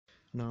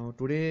Now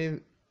today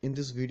in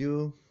this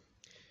video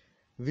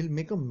we'll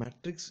make a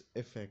matrix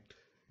effect.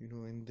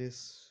 In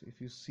this,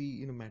 if you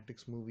see in a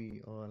matrix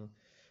movie or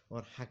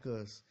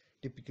hackers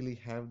typically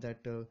have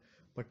that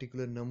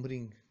particular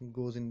numbering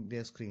goes in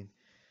their screen.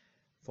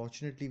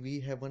 Fortunately, we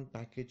have one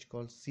package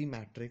called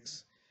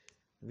CMATRIX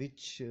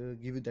which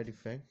give you that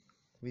effect.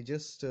 We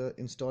just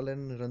install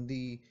and run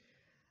the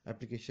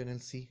application and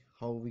see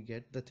how we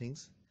get the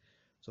things.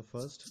 So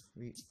first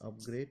we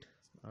upgrade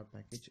our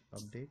package,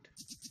 update,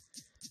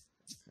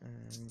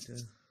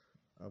 and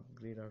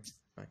upgrade our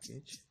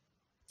package.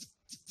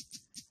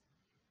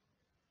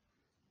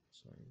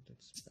 Sorry,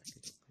 that's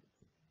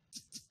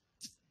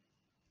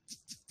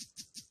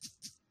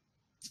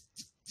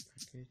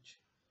package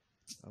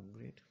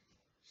upgrade.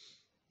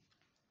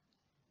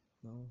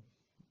 Now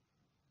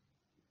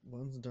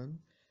once done,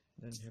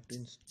 then you have to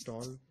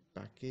install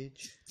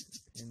package,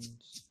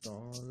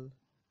 install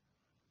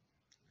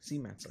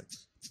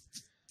CMATRIX.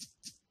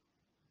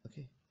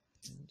 Okay,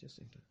 and just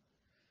enter.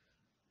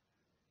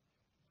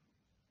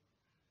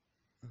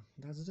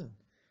 That's done.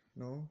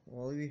 Now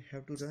all we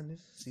have to run is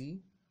CMATRIX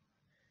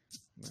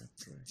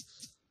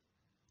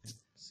and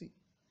see.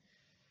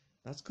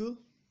 That's cool,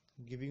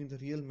 giving you the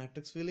real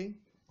matrix feeling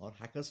or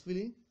hackers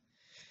feeling.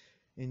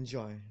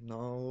 Enjoy.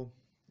 Now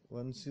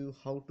once you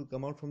how to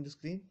come out from the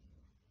screen,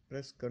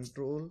 press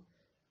Ctrl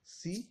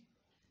C,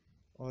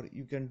 or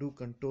you can do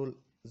Ctrl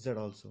Z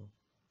also.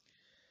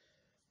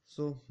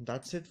 So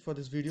that's it for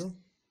this video.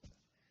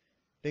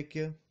 Take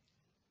care.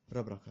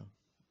 Rab rakha.